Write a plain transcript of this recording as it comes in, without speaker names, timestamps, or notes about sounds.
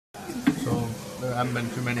there haven't been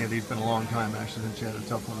too many of these. Been a long time actually since you had a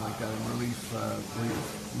tough one like that in relief.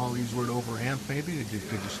 I'll use the word overamped maybe. Did you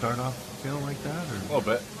start off feeling like that? Or? A little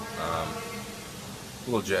bit. A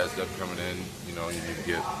little jazzed up coming in. You know, you need to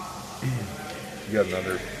get. You got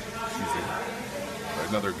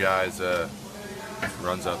another guy's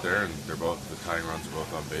runs out there, and they're both the tying runs are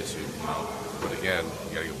both on base. So you come out, but again,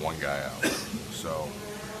 you got to get one guy out. So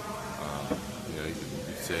you know, you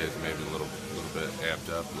could say it's maybe a little bit amped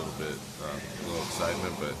up, a little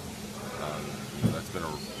excitement, but you know, that's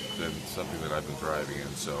been something that I've been thriving in.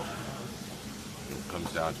 So when it comes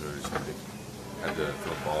down to it, it's going to have to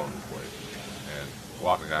throw the ball on the plate, and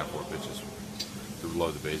walking down 4 pitches to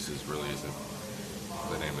load the bases really isn't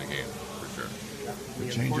the name of the game for sure. The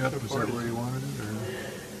changeup, was that where you wanted it, or?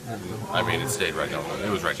 I mean, it stayed right down. It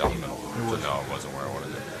was right down the middle. So no, it wasn't where I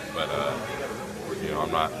wanted it. But you know,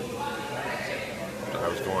 I'm not. I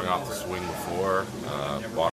was going off the swing before.